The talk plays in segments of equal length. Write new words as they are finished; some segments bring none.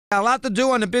A lot to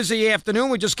do on a busy afternoon.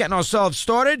 We're just getting ourselves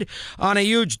started on a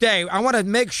huge day. I want to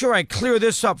make sure I clear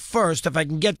this up first, if I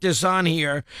can get this on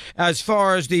here, as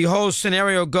far as the whole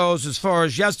scenario goes, as far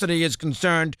as yesterday is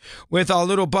concerned, with our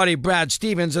little buddy Brad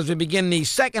Stevens, as we begin the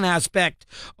second aspect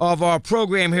of our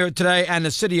program here today and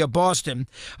the city of Boston.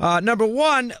 Number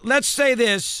one, let's say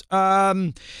this.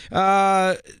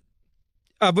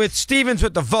 With Stevens,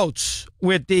 with the votes,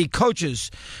 with the coaches,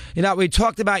 we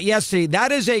talked about yesterday,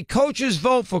 that is a coach's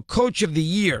vote for Coach of the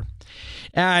Year.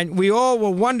 And we all were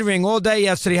wondering all day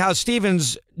yesterday how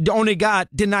Stevens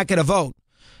did not get a vote.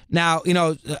 Now,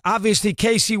 obviously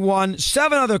Casey won,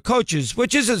 7 other coaches,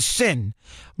 which is a sin.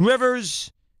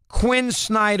 Rivers, Quinn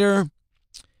Snyder,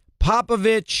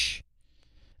 Popovich,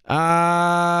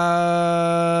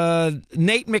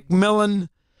 Nate McMillan,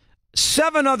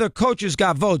 7 other coaches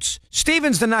got votes.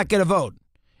 Stevens did not get a vote.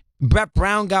 Brett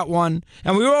Brown got one,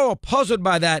 and we were all puzzled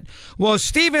by that. Well,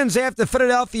 Stevens, after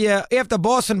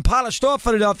Boston polished off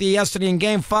Philadelphia yesterday in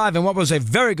Game 5, in what was a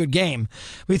very good game,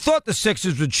 we thought the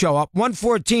Sixers would show up.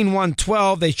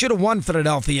 114-112. They should have won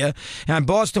Philadelphia, and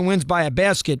Boston wins by a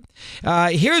basket.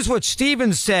 Here's what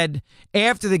Stevens said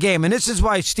after the game, and this is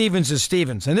why Stevens is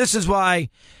Stevens, and this is why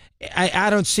I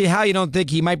don't see how you don't think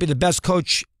he might be the best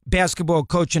basketball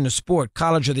coach in the sport,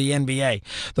 college or the NBA.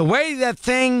 The way that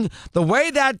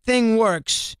thing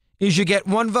works is you get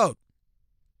one vote.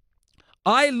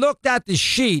 I looked at the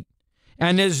sheet,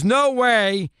 and there's no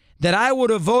way that I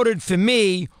would have voted for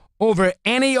me over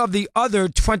any of the other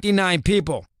 29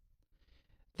 people.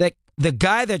 The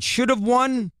guy that should have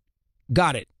won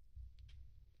got it.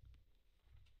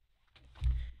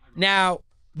 Now,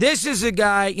 this is a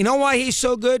guy, you know why he's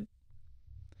so good?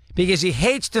 Because he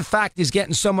hates the fact he's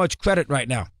getting so much credit right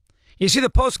now. You see the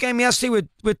postgame yesterday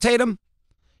with Tatum?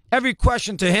 Every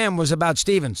question to him was about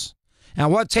Stevens.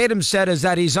 And what Tatum said is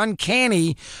that he's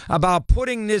uncanny about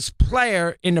putting this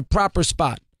player in the proper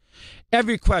spot.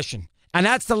 Every question. And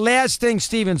that's the last thing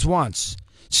Stevens wants.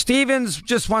 Stevens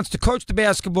just wants to coach the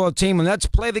basketball team and let's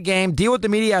play the game, deal with the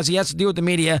media as he has to deal with the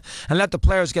media, and let the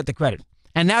players get the credit.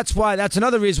 And that's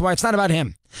another reason why it's not about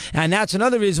him. And that's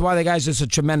another reason why the guy's just a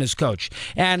tremendous coach.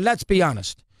 And let's be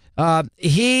honest.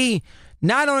 He,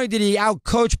 not only did he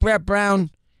outcoach Brett Brown,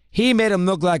 he made him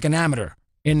look like an amateur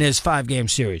in this 5-game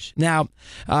series. Now,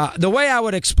 the way I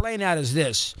would explain that is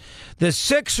this. The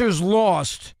Sixers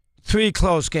lost 3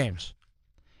 close games.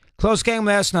 Close game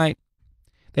last night.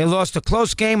 They lost a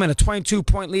close game and a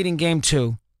 22-point lead in Game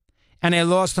 2. And they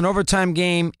lost an overtime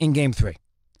game in Game 3.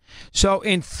 So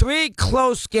in 3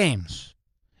 close games,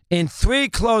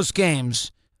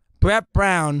 Brett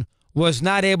Brown was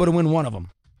not able to win one of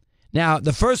them. Now,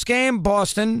 the first game,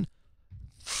 Boston,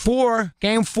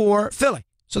 Game 4, Philly.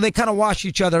 So they kind of washed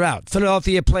each other out.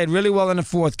 Philadelphia played really well in the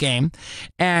 4th game,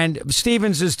 and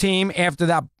Stevens' team, after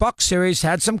that Bucks series,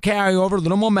 had some carryover, a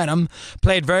little momentum,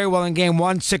 played very well in Game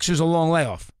 1, Sixers a long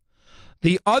layoff.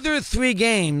 The other 3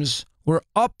 games were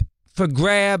up for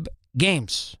grab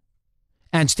games.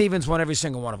 And Stevens won every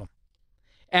single one of them.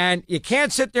 And you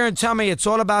can't sit there and tell me it's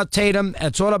all about Tatum,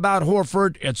 it's all about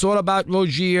Horford, it's all about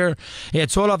Rozier,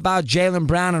 it's all about Jaylen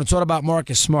Brown, and it's all about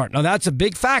Marcus Smart. Now, that's a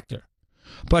big factor.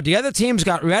 But the other team's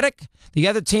got Redick, the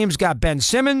other team's got Ben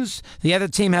Simmons, the other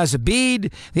team has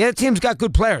Embiid, the other team's got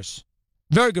good players.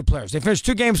 Very good players. They finished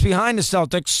 2 games behind the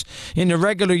Celtics in the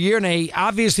regular year, and they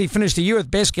obviously finished the year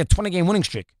with basically a 20-game winning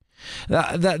streak.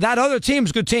 That other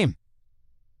team's a good team.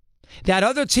 That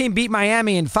other team beat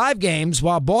Miami in 5 games,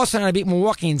 while Boston had beat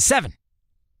Milwaukee in 7.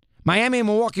 Miami and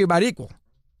Milwaukee are about equal.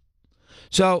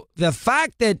 So the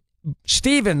fact that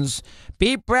Stevens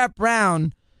beat Brett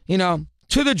Brown, to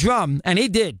the drum, and he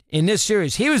did in this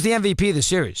series. He was the MVP of the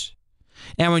series.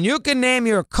 And when you can name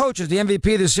your coach as the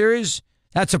MVP of the series,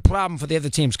 that's a problem for the other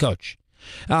team's coach.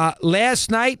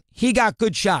 Last night, he got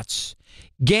good shots.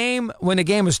 When the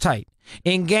game was tight.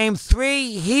 In Game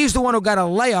 3, he's the one who got a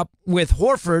layup with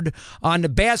Horford on the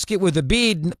basket with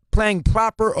Embiid playing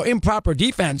proper or improper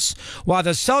defense, while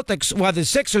the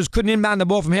Sixers couldn't inbound the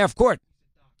ball from half court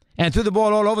and threw the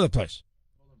ball all over the place.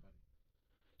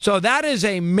 So that is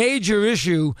a major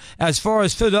issue as far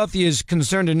as Philadelphia is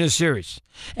concerned in this series.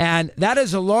 And that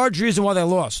is a large reason why they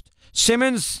lost.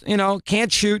 Simmons,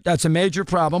 can't shoot. That's a major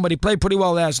problem, but he played pretty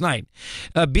well last night.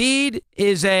 Embiid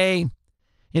is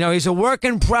he's a work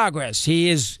in progress. He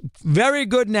is very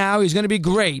good now. He's going to be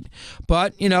great.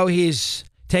 But, he's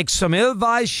takes some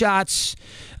ill-advised shots.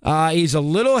 He's a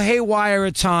little haywire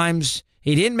at times.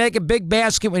 He didn't make a big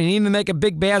basket when he needed to make a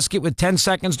big basket with 10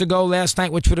 seconds to go last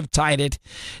night, which would have tied it.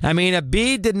 I mean,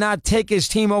 Embiid did not take his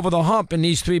team over the hump in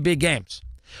these 3 big games.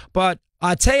 But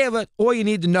I'll tell you all you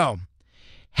need to know.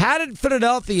 How did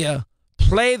Philadelphia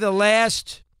play the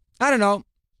last I don't know,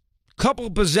 couple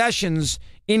possessions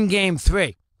in Game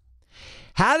 3.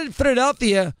 How did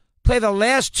Philadelphia play the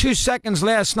last 2 seconds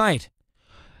last night?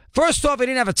 First off, they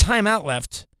didn't have a timeout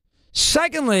left.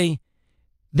 Secondly,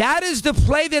 that is the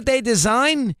play that they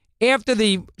designed after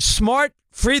the Smart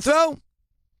free throw.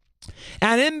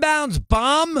 An inbounds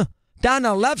bomb down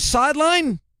the left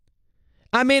sideline.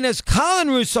 I mean, as Colin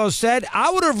Russo said,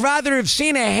 I would have rather have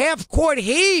seen a half-court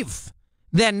heave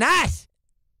than that.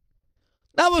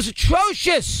 That was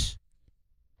atrocious.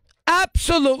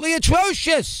 Absolutely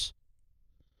atrocious.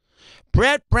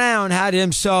 Brett Brown had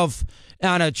himself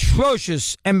an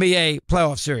atrocious NBA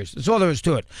playoff series. That's all there is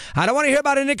to it. I don't want to hear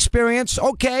about inexperience.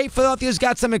 Okay, Philadelphia's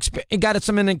got some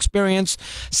inexperience.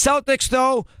 Celtics,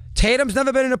 though, Tatum's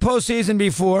never been in the postseason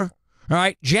before. All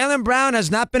right, Jaylen Brown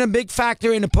has not been a big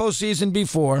factor in the postseason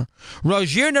before.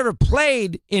 Rozier never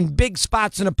played in big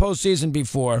spots in the postseason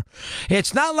before.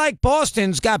 It's not like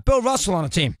Boston's got Bill Russell on the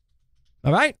team.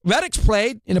 All right, Redick's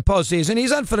played in the postseason.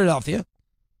 He's on Philadelphia.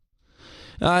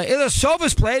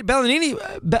 Ilyasova's played.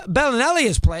 Bellinelli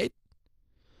has played.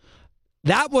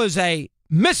 That was a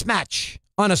mismatch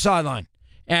on a sideline.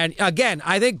 And again,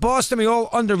 I think Boston, we all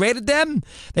underrated them.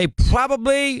 They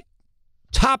probably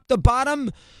top to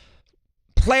bottom,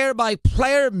 player by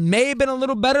player, may have been a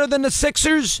little better than the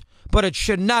Sixers, but it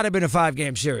should not have been a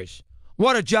 5-game series.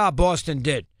 What a job Boston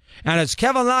did. And as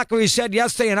Kevin Lockery said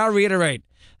yesterday, and I'll reiterate,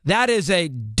 that is a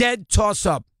dead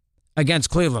toss-up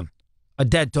against Cleveland. A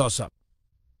dead toss-up.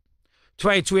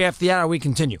 22 after the hour, we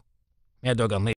continue. Mad Dog Unleashed.